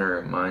title, it kind of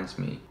reminds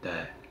me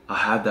that I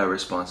have that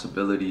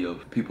responsibility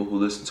of people who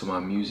listen to my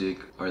music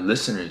are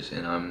listeners,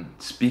 and I'm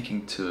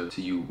speaking to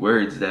you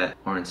words that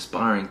are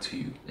inspiring to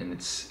you, and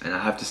I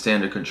have to stay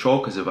under control,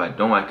 because if I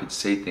don't, I could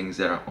say things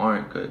that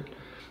aren't good.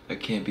 I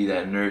can't be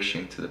that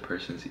nourishing to the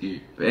person's ear.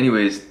 But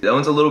anyways, that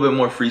one's a little bit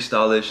more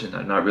freestyle-ish and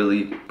not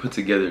really put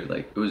together.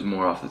 Like, it was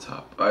more off the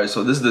top. All right,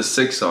 so this is the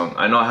 6th song.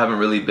 I know I haven't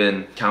really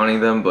been counting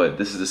them, but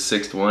this is the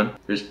 6th one.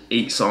 There's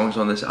 8 songs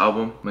on this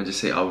album. I'm gonna just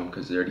say album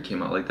because it already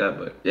came out like that,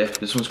 but yeah,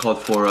 this one's called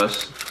For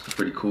Us. It's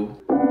pretty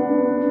cool.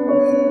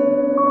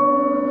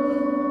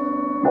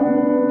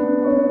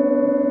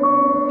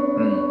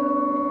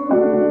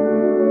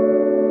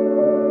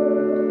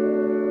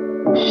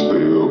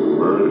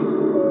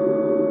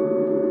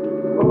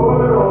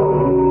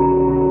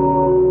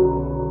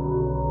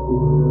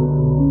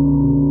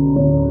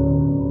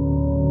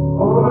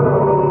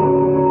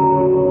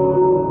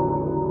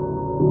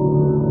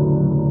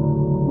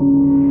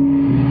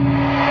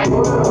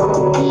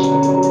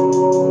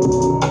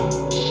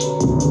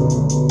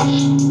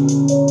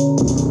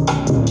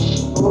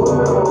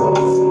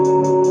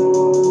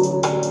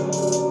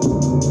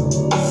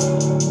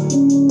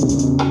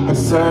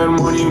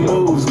 Money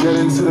moves, get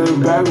into the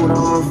bag, what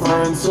I'm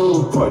referring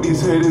to. Fuck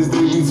these haters,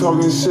 they be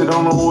talking shit,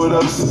 don't know what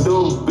else to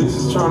do.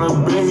 Bitches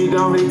tryna bring me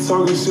down, they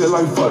talking shit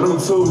like fuck them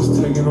too. Just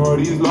taking all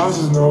these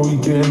losses, now we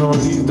getting all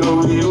these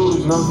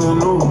W's. Nothing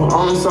new,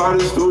 I'm inside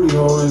the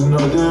studio, it's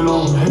nothing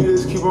new.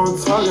 Haters keep on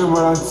talking,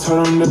 but I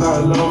tell them that I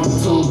love them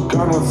too.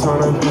 Got no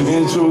time to pick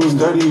and choose,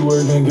 dirty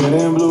work and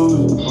getting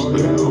blues.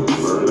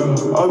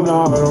 Up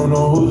now, I don't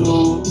know who's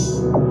who.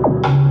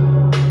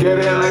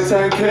 Getting like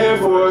 10K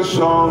for a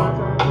show.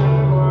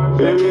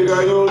 Baby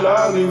girl, you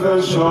love me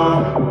for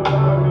sure.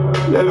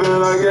 Living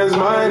like it's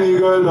money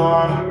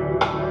galore.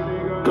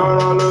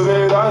 Got all of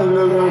it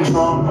under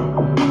control.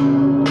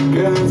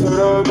 Get into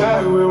the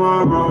back with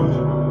my bros.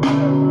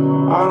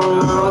 I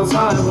don't have no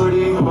time for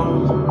these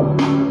hoes.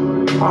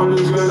 I'm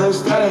just gonna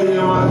stay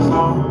in my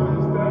zone.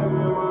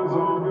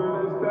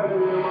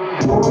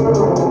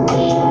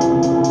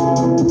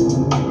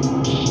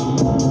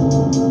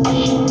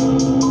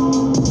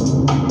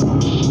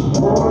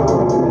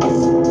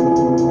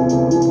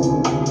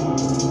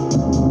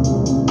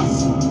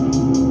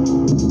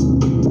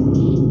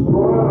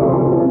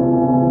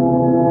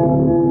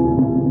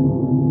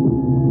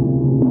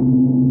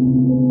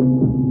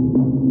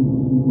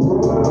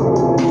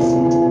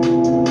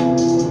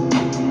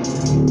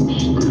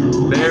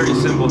 Very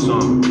simple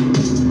song.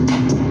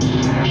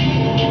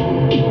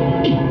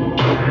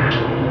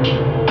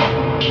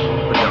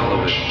 Put down a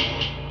little bit.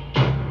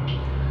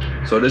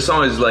 So this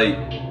song is like,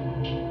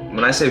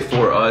 when I say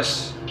for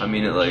us, I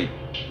mean it like,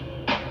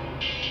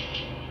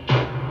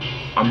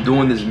 I'm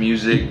doing this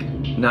music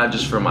not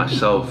just for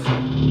myself.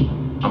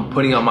 I'm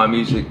putting out my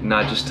music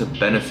not just to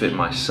benefit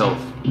myself.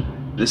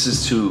 This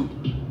is to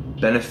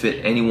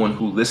benefit anyone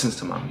who listens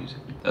to my music.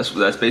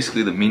 That's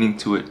basically the meaning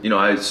to it. You know,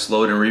 I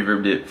slowed and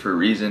reverbed it for a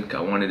reason.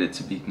 I wanted it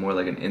to be more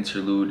like an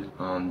interlude.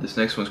 This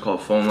next one's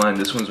called Phone Line.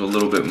 This one's a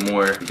little bit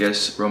more, I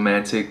guess,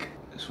 romantic.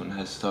 This one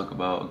has to talk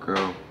about a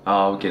girl.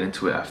 I'll get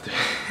into it after.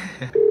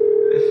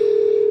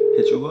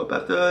 Hit you up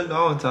after a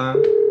long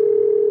time.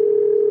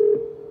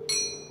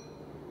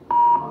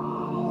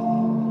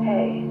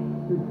 Hey.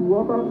 A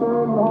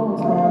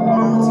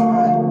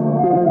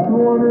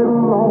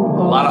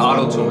lot of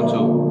auto-tune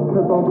too.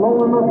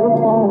 Blowing up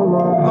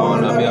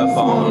your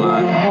phone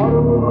line.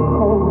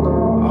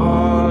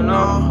 Oh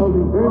no.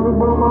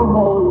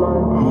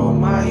 Oh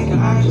my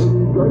gosh.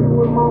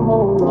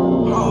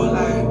 Whole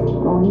life.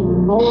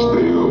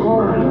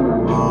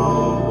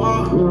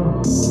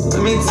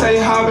 Let me tell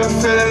you how I've been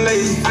feeling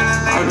lately.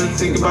 I've been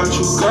thinking about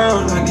you,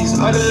 girl, not these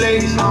other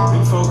ladies.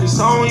 Been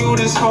focused on you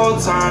this whole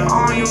time.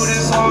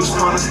 Was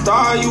trying to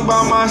star you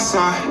by my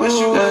side. Wish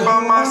you were by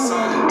my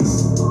side.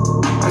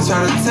 I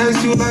try to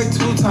text you like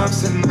 2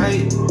 times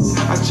tonight.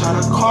 I try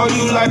to call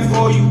you like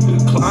 4, you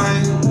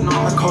decline.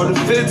 I called the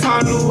 5th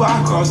time, knew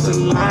I crossed the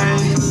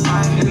line.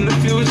 In the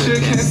future,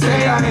 can't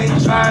say I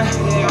ain't tried. I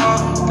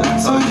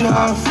told you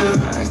how I feel.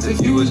 I asked if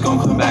you was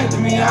gonna come back to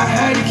me, I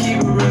had to keep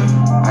it real.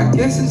 I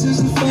guess it's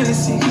just a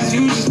fantasy, cause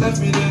you just left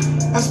me there.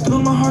 I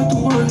spilled my heart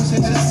through words,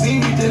 it just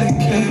seemed you didn't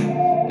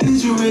care.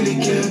 Did you really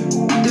care?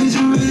 Did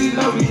you really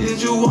love me?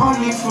 Did you want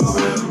me for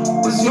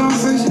real? Was your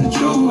affection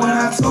true when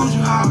I told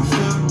you how I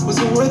feel? Was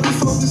it worth the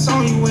focus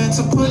on you and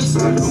to put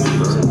aside the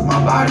music? My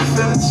body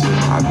feeling chill.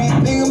 I be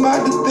thinking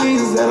about the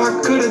things that I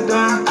could've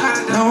done.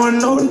 Now I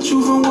know the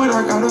truth and what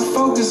I gotta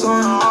focus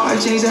on. I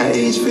changed at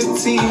age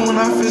 15 when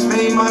I first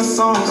made my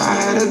songs. I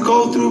had to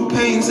go through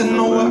pain to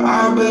know where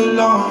I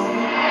belong.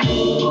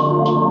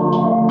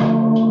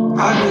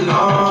 I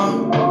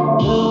belong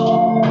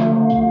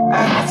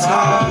at the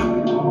top.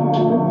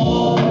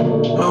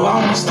 No, I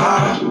won't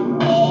stop.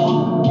 I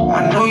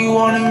know you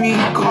wanted me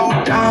to go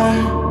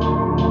down.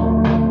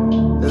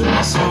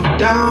 So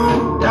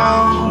down,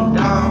 down,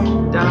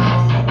 down,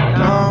 down,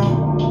 down.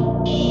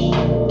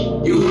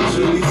 You was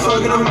really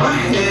fucking up my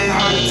head.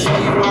 How to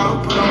take you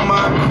out, put on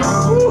my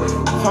crown.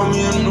 Found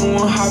me a new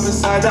one, hop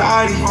inside the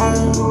Audi.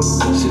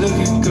 She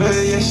looking good,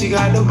 yeah, she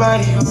got the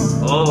body.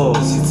 Oh.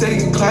 She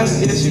taking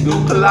classes, yeah, she do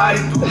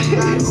Pilates.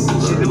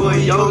 She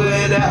doing yoga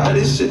and that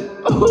other shit.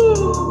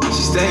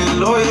 She staying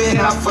loyal and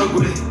I fuck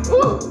with it.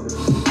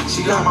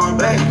 She got my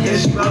back, yeah,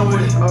 she go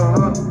with it.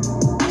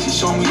 She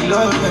show me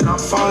love and I'm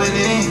falling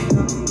in.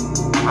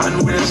 I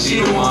knew that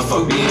she the one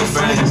for being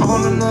friends.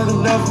 On another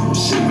level,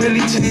 shit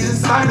really changed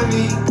inside of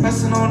me.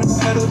 Pressing on the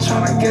pedal,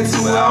 trying to get to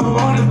where I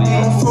wanna be.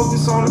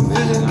 Focus on the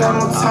vision, got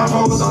no time,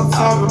 I was on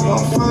top of me. I'm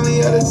finally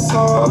at the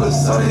top, all of a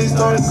sudden they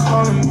started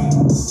calling me.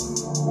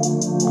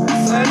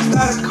 They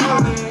started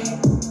calling me.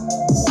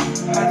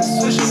 Had to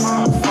switch up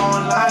my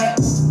phone line.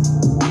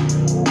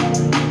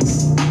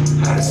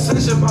 Had to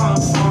switch up my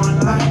phone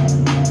line.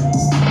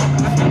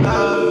 I feel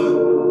love.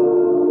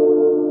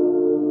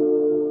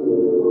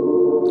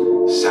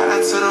 Shout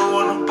out to the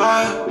one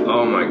above.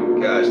 Oh my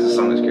gosh, this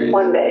song is crazy.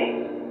 One day.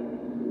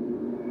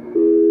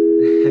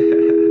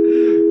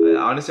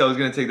 Honestly, I was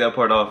gonna take that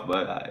part off,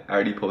 but I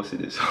already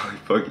posted it, so like,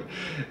 fuck it.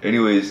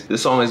 Anyways,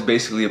 this song is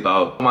basically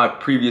about my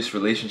previous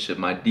relationship,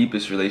 my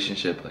deepest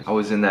relationship. Like, I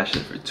was in that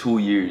shit for 2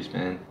 years,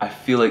 man. I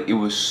feel like it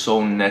was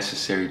so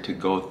necessary to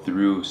go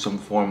through some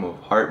form of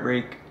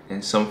heartbreak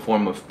and some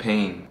form of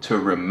pain to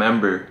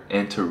remember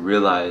and to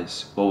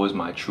realize what was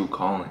my true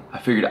calling. I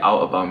figured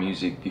out about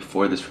music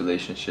before this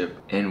relationship,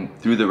 and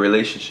through the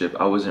relationship,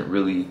 I wasn't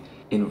really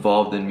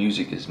involved in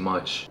music as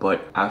much.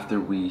 But after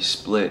we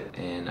split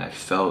and I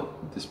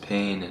felt this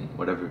pain and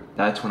whatever,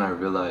 that's when I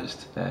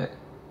realized that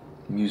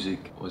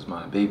music was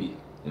my baby.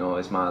 you know,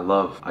 is my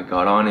love. I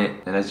got on it,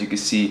 and as you can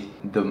see,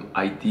 the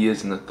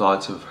ideas and the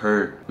thoughts of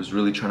her was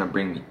really trying to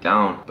bring me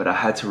down, but I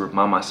had to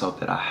remind myself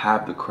that I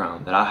have the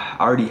crown, that I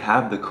already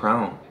have the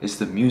crown. It's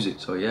the music.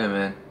 So yeah,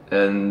 man.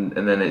 And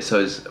then it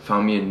says,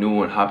 found me a new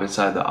one, hop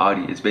inside the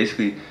Audi. It's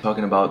basically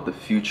talking about the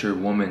future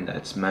woman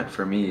that's meant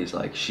for me. Is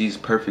like, she's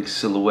perfect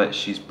silhouette,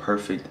 she's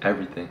perfect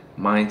everything,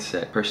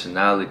 mindset,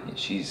 personality.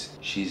 She's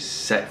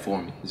set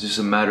for me. It's just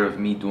a matter of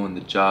me doing the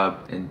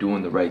job and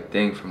doing the right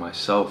thing for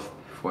myself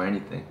before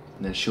anything.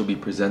 And then she'll be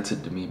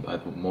presented to me by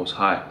the Most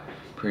High.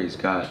 Praise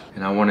God.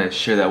 And I want to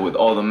share that with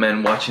all the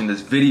men watching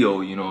this video,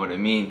 you know what I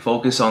mean?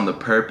 Focus on the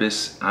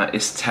purpose.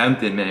 It's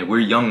tempting, man. We're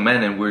young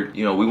men and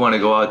we want to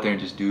go out there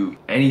and just do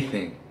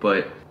anything.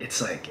 But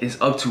it's like, it's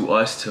up to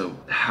us to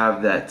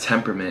have that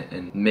temperament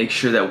and make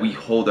sure that we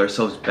hold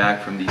ourselves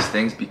back from these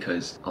things,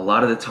 because a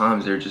lot of the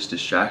times they're just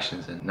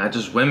distractions, and not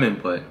just women,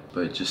 but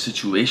just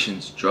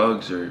situations,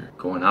 drugs, or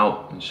going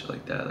out and shit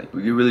like that. Like,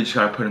 we really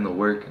try to put in the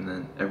work, and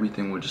then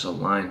everything will just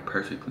align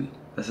perfectly.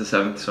 That's the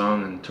 7th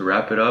song, and to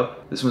wrap it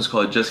up, this one's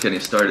called Just Getting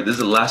Started. This is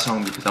the last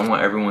song because I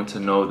want everyone to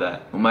know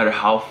that no matter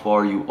how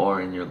far you are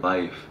in your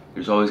life,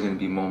 there's always going to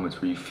be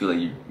moments where you feel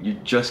like you're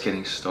just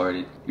getting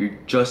started. You're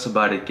just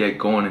about to get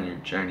going in your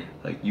journey.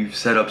 Like, you've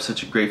set up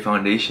such a great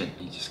foundation.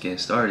 You're just getting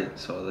started,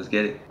 so let's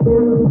get it.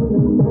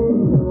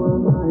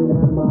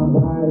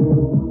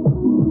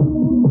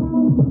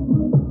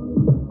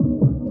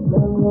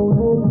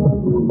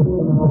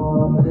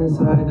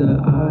 Inside the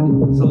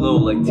audience. It's a little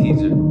like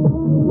teaser.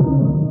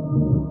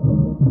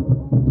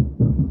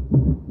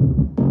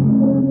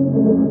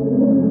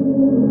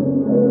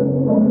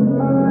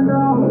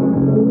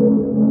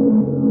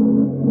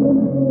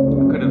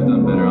 I could have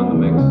done better on the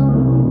mix,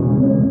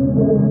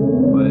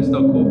 but it's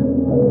still cool.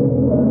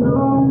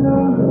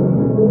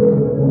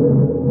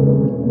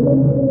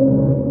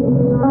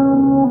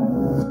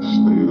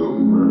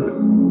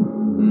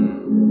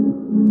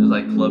 There's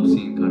like club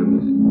scene kind of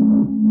music.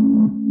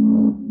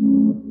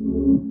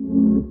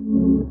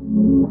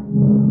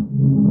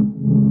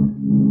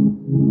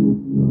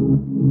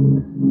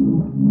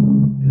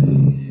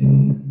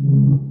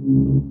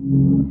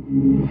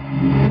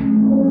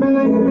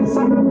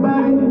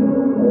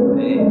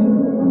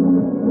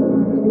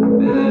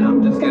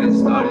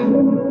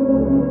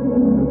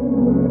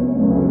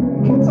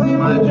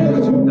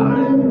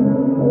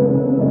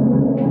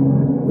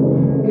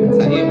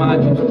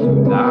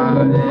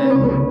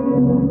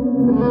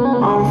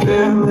 I'm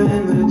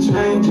feeling the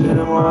change in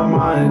my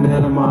mind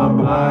and my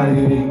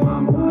body.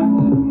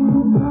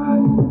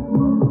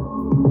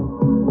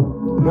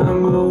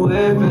 Remember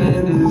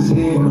whipping the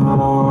scene,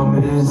 I'm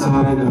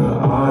inside the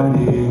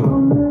Audi.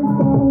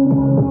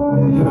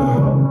 Yeah.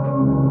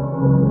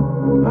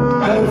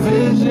 Had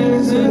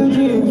visions and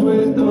dreams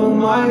with the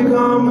mic,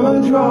 I'ma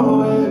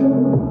draw it.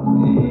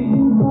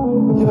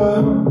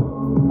 Yeah.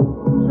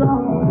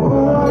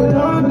 Well, I've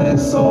done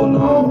this so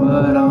long,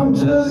 but I'm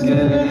just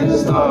getting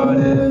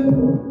started.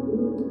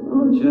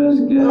 I'm just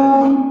getting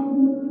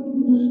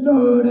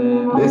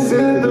started. They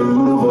said the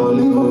root of all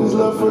evil is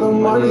love for the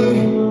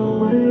money,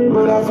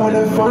 but I find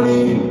it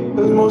funny,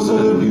 cause most of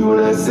the people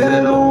that said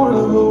they don't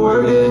wanna go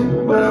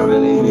working, but I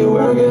really be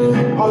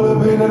working. All the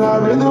pain that I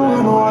really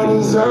don't know I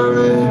deserve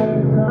it.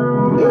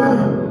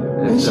 Yeah.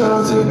 And shout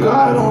out to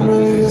God, I'm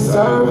really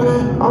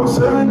serving. I'm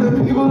serving the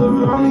people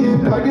around me,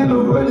 packing the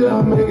word that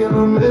I'm making a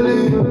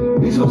million.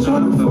 These folks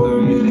trying to fuck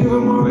with me,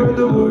 leaving my record,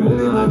 but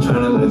really not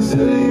trying to look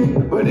silly.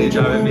 But they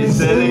driving me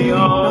silly, yo.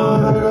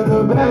 Now I got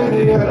the bag,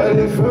 they got that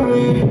they feel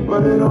me,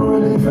 but they don't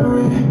really feel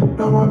me.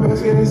 Now my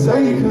back's getting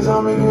saggy, cause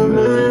I'm making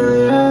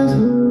billions.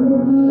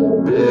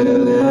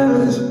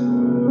 Billions,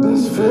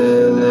 this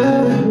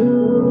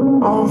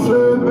feeling. I'm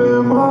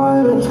flipping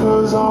my hips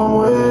cause I'm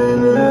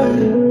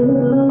winning.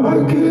 I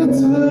get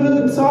to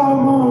the top,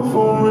 my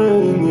phone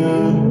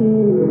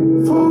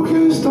ringing.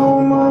 Focused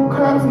on my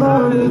craft,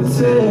 not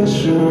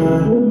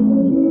attention.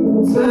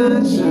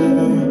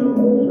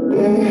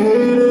 They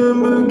hating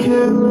but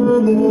can't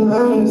learn their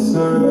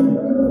lesson.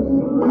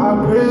 I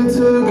pray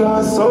to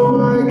God so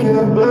I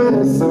get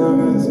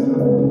blessings.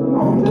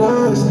 I'm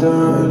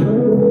destined.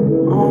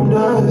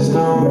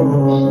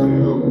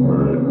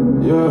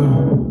 Yeah,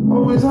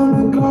 always on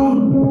the go.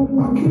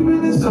 I'm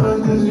keeping it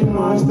silent cause you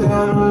know I stay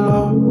on the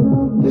low.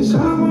 They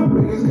shot my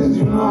breakers cause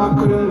you know I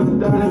couldn't have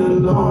done it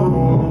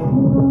alone.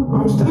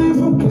 I'm staying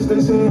focused, they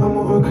say I'm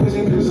over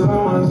crazy cause I'm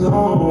on my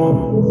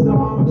zone.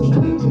 I'm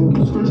staying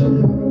focused, they say I'm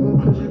over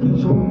crazy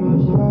cause I'm on my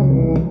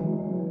zone.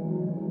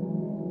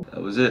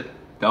 That was it.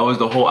 That was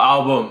the whole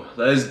album.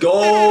 Let's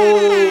go!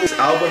 This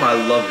album, I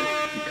love it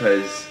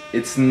because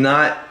it's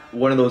not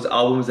one of those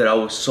albums that I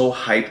was so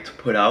hyped to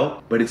put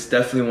out, but it's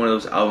definitely one of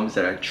those albums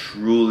that I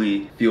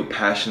truly feel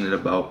passionate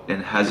about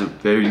and has a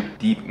very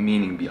deep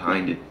meaning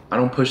behind it. I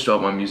don't push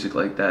out my music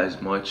like that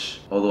as much,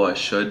 although I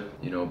should,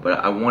 you know, but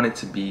I want it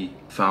to be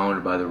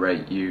found by the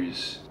right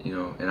ears, you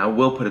know, and I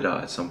will put it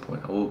out at some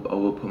point. I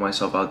will put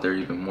myself out there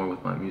even more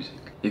with my music.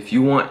 If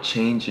you want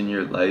change in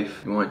your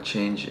life, you want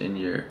change in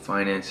your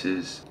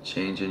finances,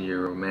 change in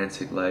your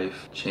romantic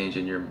life, change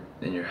in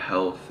your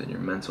health, in your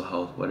mental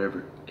health,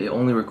 whatever, it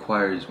only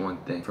requires one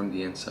thing from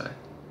the inside,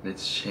 and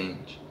it's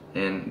change.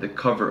 And the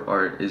cover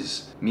art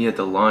is me at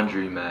the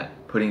laundromat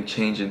putting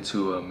change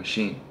into a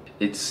machine.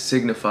 It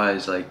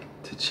signifies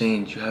like to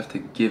change, you have to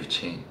give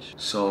change.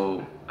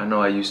 So I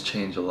know I use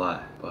change a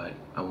lot, but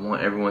I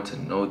want everyone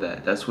to know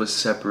that. That's what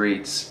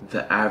separates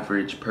the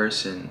average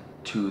person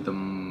to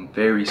the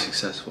very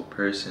successful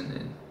person,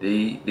 and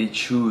they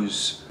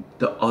choose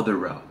the other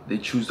route. They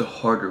choose the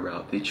harder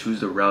route. They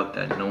choose the route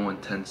that no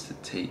one tends to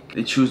take.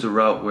 They choose the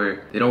route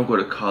where they don't go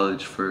to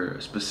college for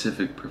a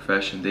specific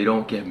profession. They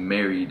don't get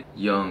married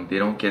young. They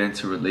don't get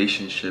into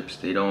relationships.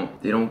 They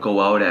don't go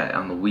out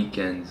on the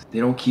weekends. They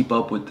don't keep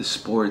up with the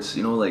sports.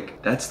 You know,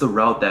 like that's the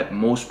route that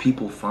most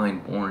people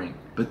find boring.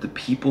 But the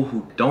people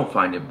who don't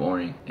find it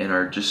boring and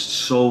are just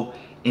so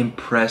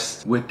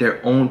impressed with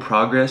their own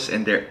progress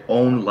and their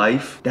own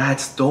life,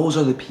 those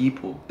are the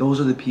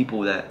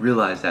people that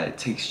realize that it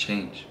takes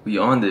change. We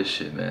on this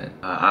shit, man.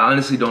 I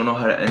honestly don't know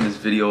how to end this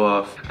video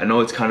off. I know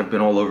it's kind of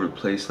been all over the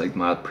place like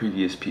my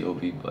previous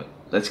POV, but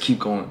let's keep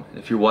going.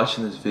 If you're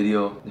watching this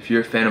video, if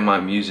you're a fan of my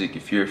music,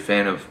 if you're a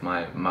fan of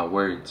my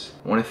words,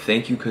 I want to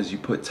thank you because you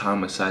put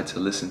time aside to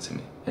listen to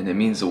me, and it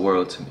means the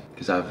world to me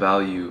because I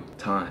value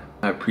time.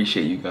 I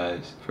appreciate you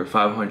guys for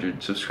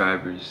 500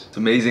 subscribers. It's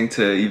amazing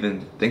to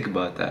even think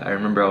about that. I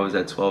remember I was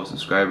at 12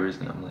 subscribers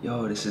and I'm like,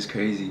 yo, this is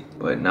crazy.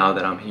 But now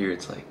that I'm here,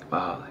 it's like,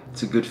 wow, like,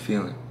 it's a good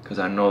feeling because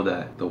I know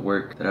that the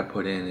work that I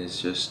put in is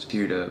just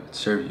here to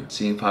serve you.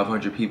 Seeing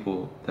 500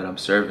 people that I'm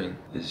serving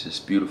is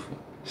just beautiful.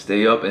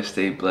 Stay up and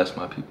stay blessed,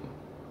 my people.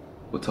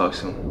 We'll talk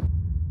soon.